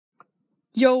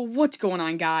Yo, what's going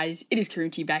on, guys? It is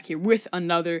Kareem T back here with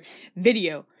another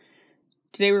video.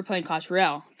 Today we're playing Clash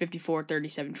Royale,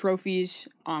 54-37 trophies,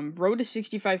 road to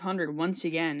 6,500 once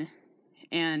again,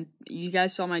 and you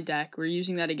guys saw my deck. We're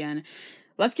using that again.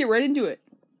 Let's get right into it.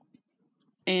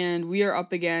 And we are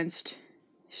up against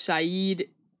Saeed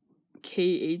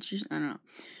KH. I don't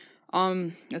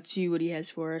know. Let's see what he has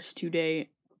for us today.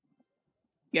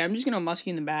 Yeah, I'm just gonna muskie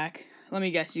in the back. Let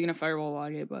me guess, he's gonna fireball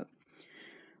log it, but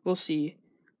we'll see.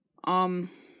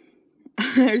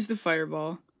 There's the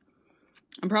fireball.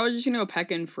 I'm probably just gonna go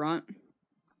P.E.K.K.A in front.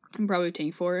 I'm probably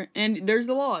tank for it. And there's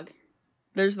the log.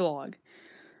 There's the log.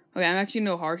 Okay, I'm actually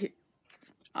no hard here.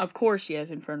 Of course he has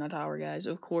Inferno Tower, guys.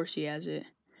 Of course he has it.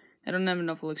 I don't have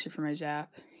enough elixir for my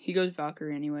zap. He goes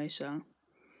Valkyrie anyway, so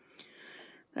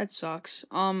that sucks.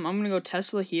 I'm gonna go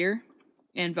Tesla here,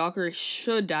 and Valkyrie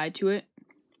should die to it.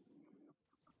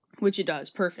 Which it does.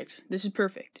 Perfect. This is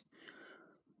perfect.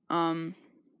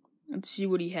 Let's see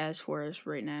what he has for us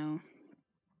right now.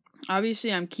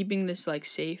 Obviously, I'm keeping this, like,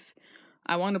 safe.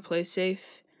 I want to play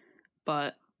safe,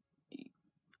 but,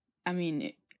 I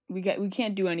mean, we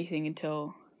can't do anything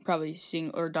until probably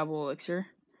single or double elixir.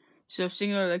 So,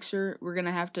 single elixir, we're going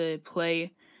to have to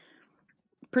play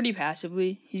pretty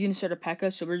passively. He's going to start a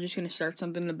P.E.K.K.A, so we're just going to start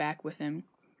something in the back with him.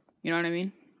 You know what I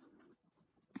mean?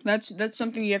 That's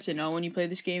something you have to know when you play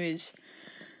this game is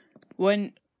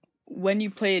when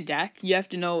you play a deck, you have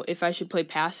to know if I should play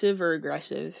passive or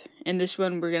aggressive. And this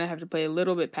one, we're going to have to play a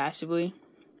little bit passively.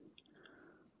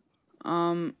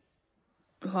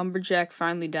 Lumberjack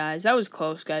finally dies. That was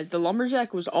close, guys. The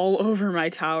Lumberjack was all over my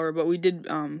tower, but we did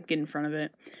get in front of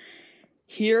it.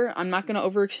 Here, I'm not going to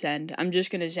overextend. I'm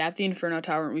just going to zap the Inferno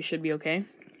Tower, and we should be okay.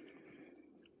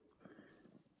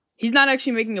 He's not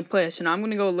actually making a play, so now I'm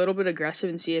going to go a little bit aggressive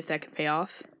and see if that can pay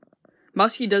off.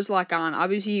 Muskie does lock on.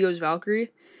 Obviously, he goes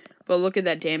Valkyrie. But look at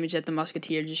that damage that the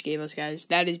Musketeer just gave us, guys.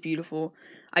 That is beautiful.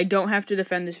 I don't have to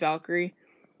defend this Valkyrie.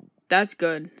 That's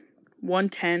good.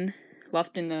 110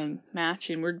 left in the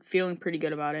match, and we're feeling pretty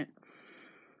good about it.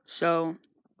 So,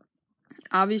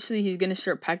 obviously, he's going to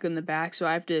start P.E.K.K.A in the back, so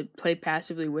I have to play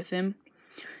passively with him.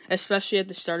 Especially at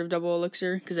the start of double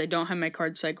elixir, because I don't have my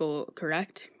card cycle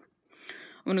correct.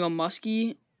 I'm going to go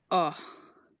Muskie. Oh,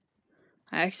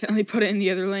 I accidentally put it in the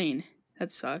other lane.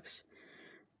 That sucks.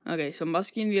 Okay, so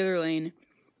Muskie in the other lane.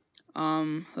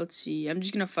 Let's see. I'm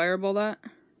just going to fireball that.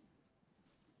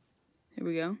 Here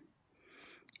we go.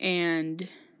 And,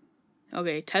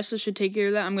 okay, Tesla should take care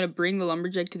of that. I'm going to bring the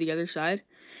Lumberjack to the other side.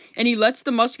 And he lets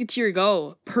the Musketeer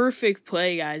go. Perfect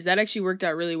play, guys. That actually worked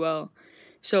out really well.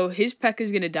 So his P.E.K.K.A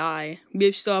is going to die.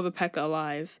 We still have a P.E.K.K.A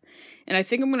alive. And I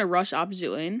think I'm going to rush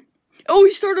opposite lane. Oh,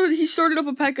 he started up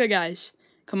a P.E.K.K.A, guys.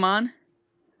 Come on.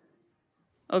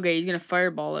 Okay, he's going to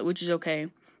fireball it, which is okay.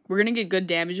 We're going to get good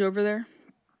damage over there.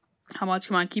 How much?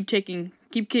 Come on, keep taking.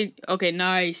 Okay,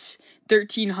 nice.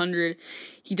 1,300.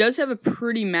 He does have a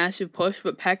pretty massive push,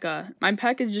 but P.E.K.K.A. My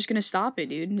P.E.K.K.A is just going to stop it,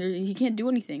 dude. He can't do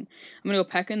anything. I'm going to go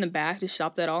P.E.K.K.A in the back to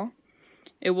stop that all.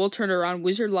 It will turn around.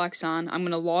 Wizard locks on. I'm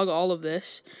going to log all of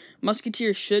this.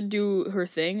 Musketeer should do her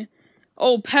thing.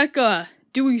 Oh, P.E.K.K.A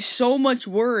doing so much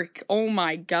work. Oh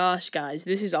my gosh, guys.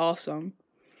 This is awesome.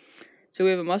 So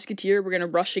we have a Musketeer. We're going to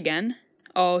rush again.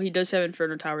 Oh, he does have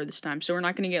Inferno Tower this time, so we're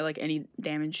not going to get, like, any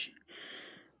damage.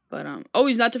 But, oh,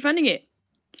 he's not defending it.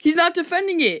 He's not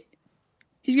defending it.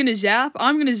 He's going to zap.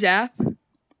 I'm going to zap.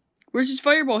 Where's his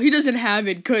fireball? He doesn't have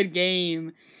it. Good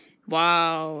game.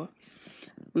 Wow.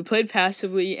 We played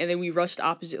passively, and then we rushed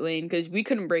opposite lane, because we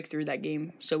couldn't break through that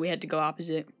game, so we had to go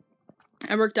opposite.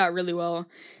 It worked out really well.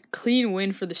 Clean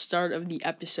win for the start of the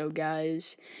episode,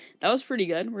 guys. That was pretty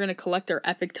good. We're going to collect our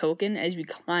epic token as we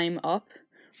climb up.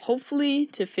 Hopefully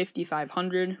to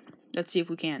 5,500. Let's see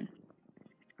if we can.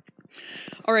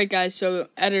 Alright, guys, so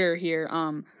editor here.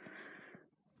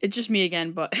 It's just me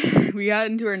again, but we got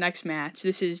into our next match.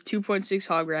 This is 2.6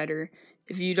 Hog Rider.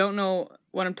 If you don't know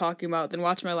what I'm talking about, then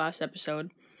watch my last episode.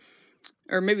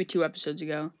 Or maybe 2 episodes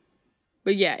ago.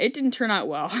 But yeah, it didn't turn out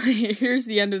well. Here's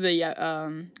the end of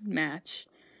the match.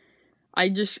 I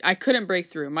couldn't break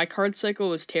through. My card cycle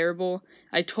was terrible.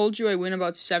 I told you I win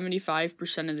about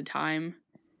 75% of the time.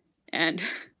 And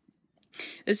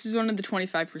this is one of the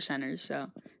 25%ers, so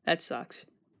that sucks.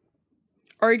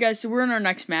 Alright, guys, so we're in our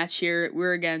next match here.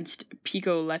 We're against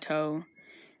Pico Leto.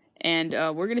 And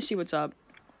we're going to see what's up.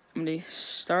 I'm going to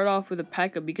start off with a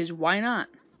P.E.K.K.A because why not?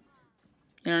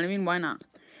 You know what I mean? Why not?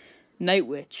 Night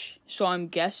Witch. So I'm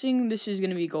guessing this is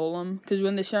going to be Golem. Because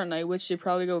when they start Night Witch, they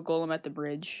probably go Golem at the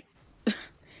bridge.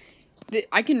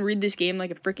 I can read this game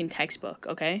like a freaking textbook,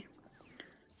 okay?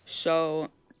 So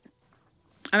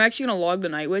I'm actually going to log the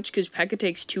Night Witch, because P.E.K.K.A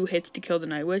takes 2 hits to kill the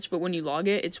Night Witch, but when you log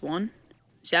it, it's 1.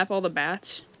 Zap all the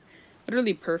bats.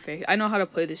 Literally perfect. I know how to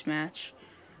play this match.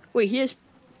 Wait, he has...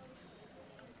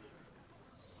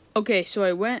 Okay, so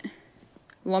I went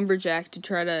Lumberjack to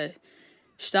try to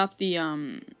stop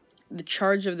the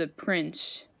charge of the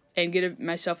Prince and get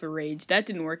myself a rage. That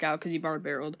didn't work out because he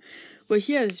barreled. But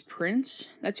he has Prince?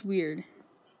 That's weird.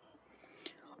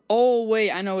 Oh,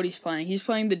 wait, I know what he's playing. He's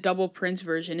playing the double Prince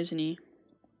version, isn't he?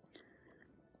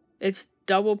 It's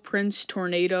double Prince,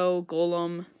 Tornado,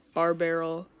 Golem,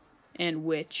 Barbarrel, and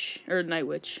Witch. Or Night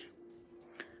Witch.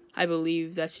 I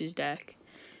believe that's his deck.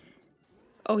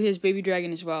 Oh, he has Baby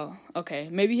Dragon as well. Okay,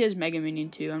 maybe he has Mega Minion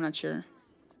too. I'm not sure.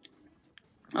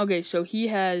 Okay, so he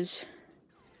has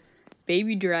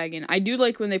Baby Dragon. I do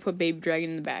like when they put Baby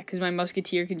Dragon in the back, because my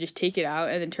Musketeer can just take it out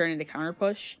and then turn into Counter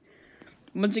Push.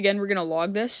 Once again, we're going to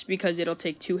log this because it'll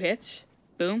take 2 hits.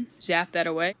 Boom. Zap that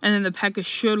away. And then the P.E.K.K.A.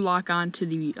 should lock on to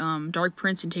the Dark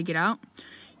Prince and take it out.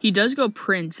 He does go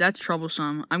Prince. That's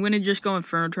troublesome. I'm going to just go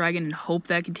Inferno Dragon and hope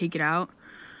that can take it out.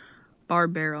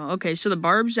 Barbarrel. Okay, so the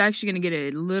Barb's actually going to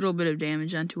get a little bit of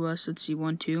damage onto us. Let's see.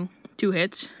 1, 2. 2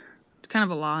 hits. It's kind of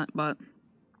a lot, but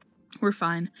we're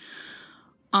fine.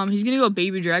 He's going to go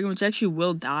Baby Dragon, which actually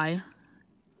will die.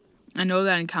 I know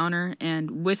that in counter,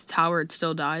 and with tower, it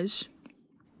still dies.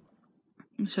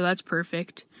 So that's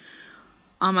perfect.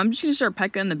 I'm just going to start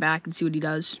P.E.K.K.A. in the back and see what he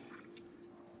does.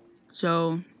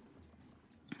 So,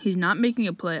 he's not making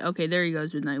a play. Okay, there he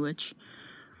goes with Night Witch.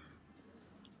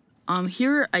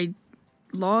 Here,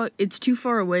 it's too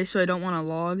far away, so I don't want to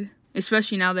log.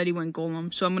 Especially now that he went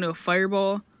Golem. So I'm going to go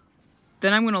Fireball.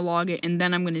 Then I'm going to log it, and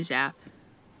then I'm going to Zap.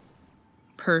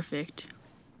 Perfect.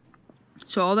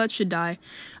 So all that should die.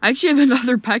 I actually have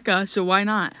another P.E.K.K.A., so why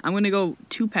not? I'm going to go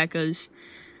 2 P.E.K.K.A.s.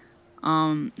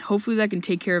 Hopefully that can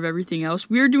take care of everything else.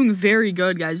 We are doing very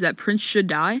good, guys. That Prince should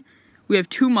die. We have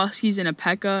 2 Muskies and a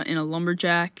P.E.K.K.A. and a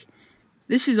Lumberjack.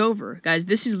 This is over, guys.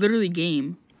 This is literally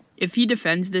game. If he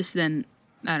defends this, then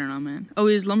I don't know, man. Oh,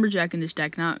 he has Lumberjack in this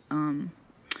deck, not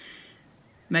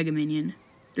Mega Minion.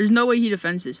 There's no way he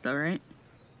defends this though, right?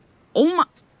 Oh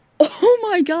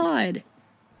my god.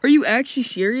 Are you actually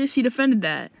serious? He defended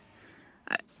that.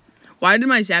 Why did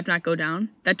my Zap not go down?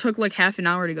 That took like half an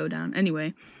hour to go down.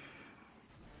 Anyway.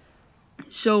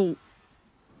 So,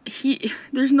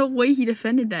 there's no way he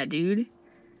defended that, dude.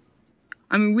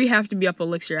 I mean, we have to be up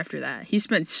Elixir after that. He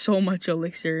spent so much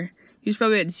Elixir. He was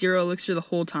probably at 0 Elixir the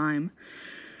whole time.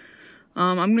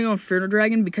 I'm going to go Inferno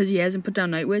Dragon because he hasn't put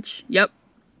down Night Witch. Yep.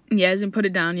 He hasn't put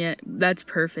it down yet. That's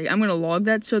perfect. I'm going to log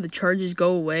that so the charges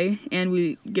go away and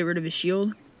we get rid of his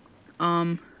shield.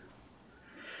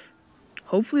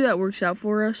 Hopefully that works out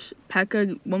for us.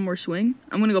 P.E.K.K.A. one more swing.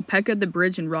 I'm going to go P.E.K.K.A. the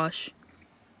bridge and rush.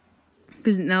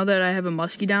 Because now that I have a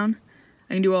Muskie down,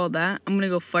 I can do all that. I'm going to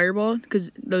go Fireball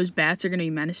because those bats are going to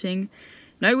be menacing.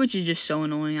 Night Witch is just so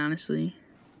annoying, honestly.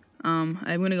 I'm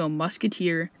going to go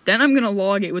Musketeer. Then I'm going to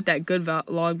log it with that good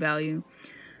log value.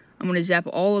 I'm going to zap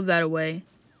all of that away.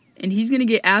 And he's going to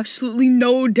get absolutely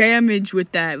no damage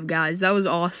with that, guys. That was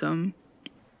awesome.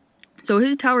 So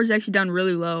his tower is actually down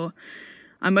really low.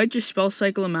 I might just spell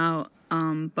cycle him out.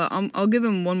 But I'll give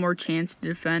him one more chance to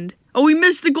defend. Oh, he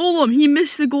missed the Golem! He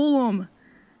missed the Golem!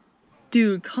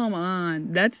 Dude, come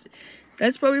on. That's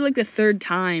probably like the 3rd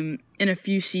time in a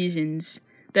few seasons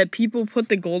that people put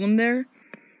the Golem there.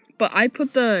 But I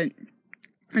put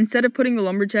instead of putting the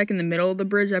Lumberjack in the middle of the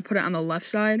bridge, I put it on the left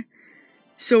side.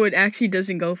 So it actually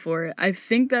doesn't go for it. I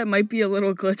think that might be a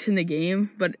little glitch in the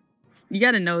game, but you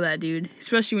gotta know that, dude.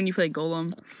 Especially when you play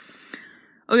Golem.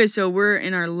 Okay, so we're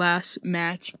in our last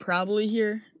match probably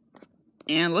here.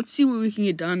 And let's see what we can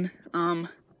get done.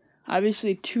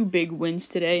 Obviously 2 big wins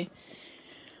today.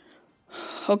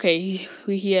 Okay,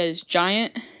 he has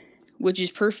Giant, which is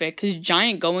perfect, because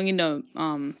Giant going into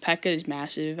P.E.K.K.A. is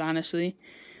massive, honestly.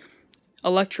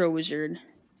 Electro Wizard.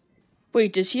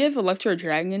 Wait, does he have Electro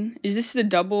Dragon? Is this the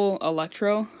double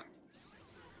Electro?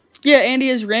 Yeah, and he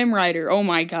has Ram Rider. Oh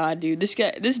my god, dude. This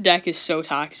deck is so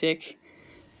toxic.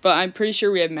 But I'm pretty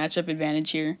sure we have matchup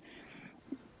advantage here.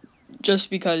 Just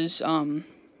because my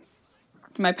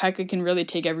P.E.K.K.A. can really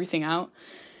take everything out.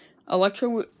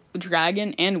 Electro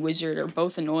Dragon and Wizard are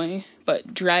both annoying,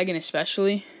 but Dragon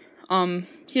especially.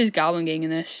 He has Goblin Gang in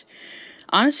this.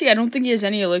 Honestly, I don't think he has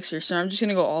any Elixir, so I'm just going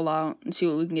to go all out and see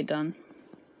what we can get done.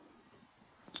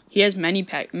 He has mini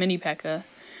P.E.K.K.A.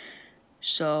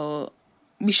 So,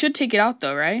 we should take it out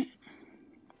though, right?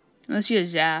 Unless he has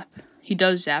Zap. He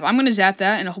does Zap. I'm going to Zap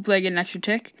that, and hopefully I get an extra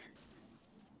tick.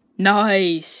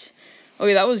 Nice.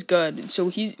 Okay, that was good.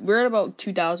 So, we're at about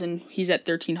 2,000. He's at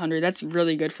 1,300. That's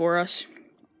really good for us.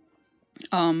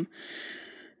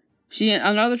 See,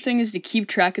 another thing is to keep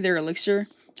track of their Elixir.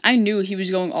 I knew he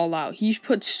was going all out. He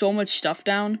put so much stuff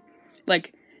down.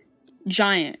 Like,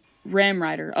 Giant, Ram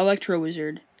Rider, Electro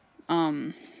Wizard,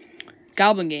 Goblin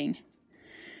Gang.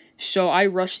 So I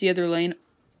rushed the other lane.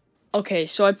 Okay,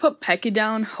 so I put P.E.K.K.A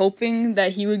down, hoping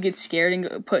that he would get scared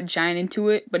and put Giant into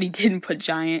it, but he didn't put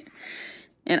Giant.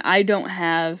 And I don't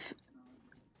have...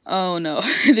 Oh, no.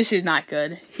 This is not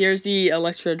good. Here's the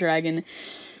Electro Dragon.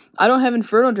 I don't have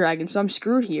Inferno Dragon, so I'm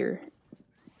screwed here.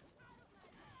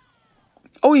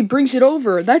 Oh, he brings it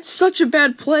over. That's such a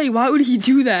bad play. Why would he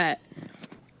do that?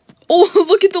 Oh,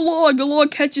 look at the log. The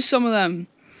log catches some of them.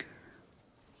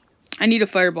 I need to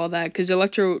fireball that, because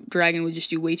Electro Dragon would just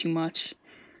do way too much.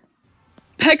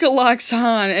 P.E.K.K.A locks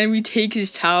on, and we take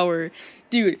his tower.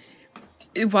 Dude,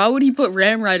 why would he put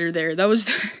Ram Rider there?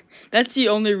 That's the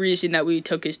only reason that we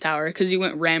took his tower, because he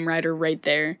went Ram Rider right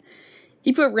there.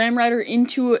 He put Ram Rider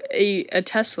into a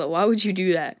Tesla. Why would you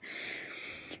do that?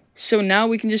 So now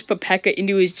we can just put P.E.K.K.A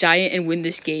into his Giant and win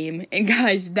this game. And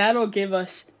guys, that'll give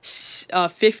us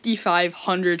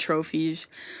 5,500 trophies.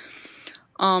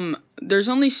 There's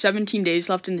only 17 days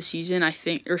left in the season, I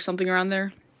think, or something around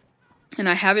there. And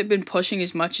I haven't been pushing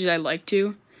as much as I'd like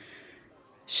to.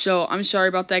 So I'm sorry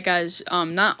about that, guys.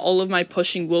 Not all of my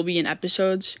pushing will be in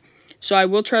episodes. So I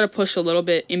will try to push a little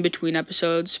bit in between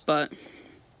episodes, but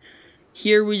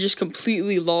here we just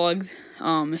completely logged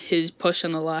his push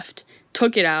on the left.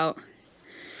 Took it out.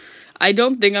 I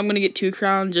don't think I'm going to get 2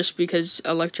 crown just because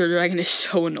Electro Dragon is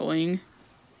so annoying.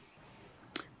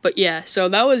 But yeah, so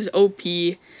that was OP.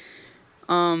 We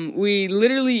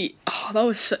literally... Oh, that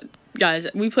was... Guys,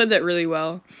 we played that really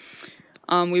well.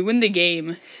 We win the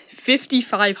game.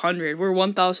 5,500. We're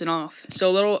 1,000 off. So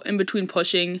a little in between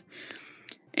pushing.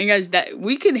 And guys, that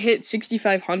we could hit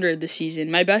 6,500 this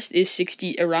season. My best is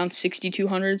around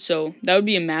 6,200, so that would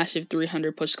be a massive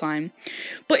 300 push climb.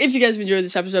 But if you guys have enjoyed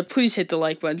this episode, please hit the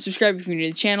like button. Subscribe if you're new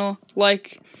to the channel.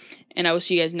 Like, and I will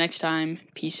see you guys next time.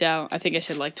 Peace out. I think I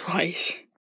said like twice.